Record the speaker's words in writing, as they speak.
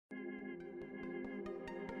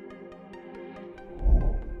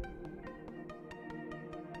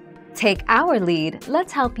Take our lead,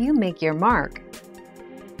 let's help you make your mark.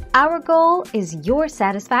 Our goal is your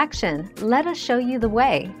satisfaction. Let us show you the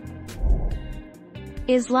way.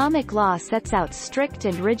 Islamic law sets out strict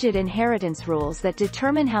and rigid inheritance rules that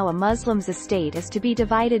determine how a Muslim's estate is to be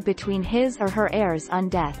divided between his or her heirs on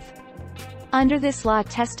death. Under this law,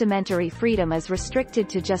 testamentary freedom is restricted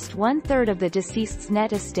to just 1/3 of the deceased's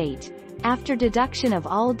net estate, after deduction of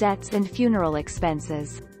all debts and funeral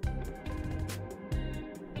expenses.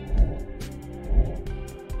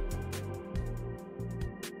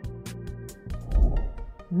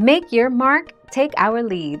 Make your mark, take our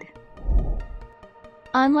lead.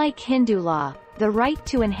 Unlike Hindu law, the right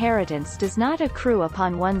to inheritance does not accrue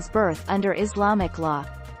upon one's birth under Islamic law.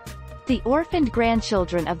 The orphaned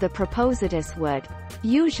grandchildren of the propositus would,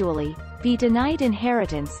 usually, be denied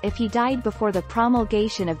inheritance if he died before the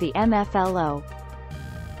promulgation of the MFLO.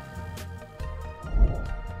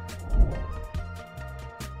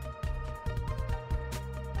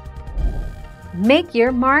 Make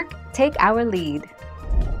your mark, take our lead.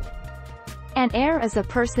 An heir is a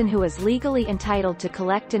person who is legally entitled to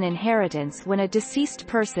collect an inheritance when a deceased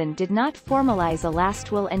person did not formalize a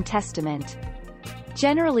last will and testament.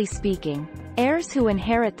 Generally speaking, heirs who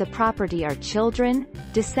inherit the property are children,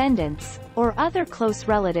 descendants, or other close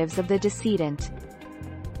relatives of the decedent.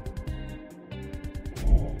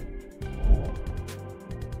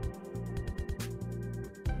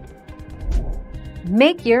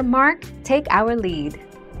 Make your mark, take our lead.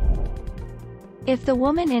 If the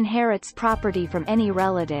woman inherits property from any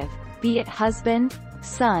relative, be it husband,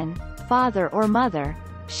 son, father or mother,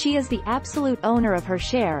 she is the absolute owner of her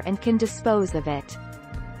share and can dispose of it.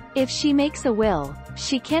 If she makes a will,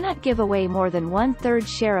 she cannot give away more than 1/3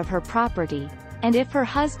 share of her property, and if her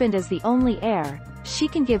husband is the only heir, she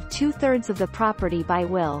can give 2/3 of the property by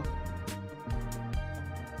will.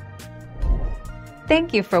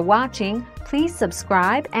 Thank you for watching. Please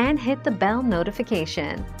subscribe and hit the bell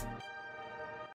notification.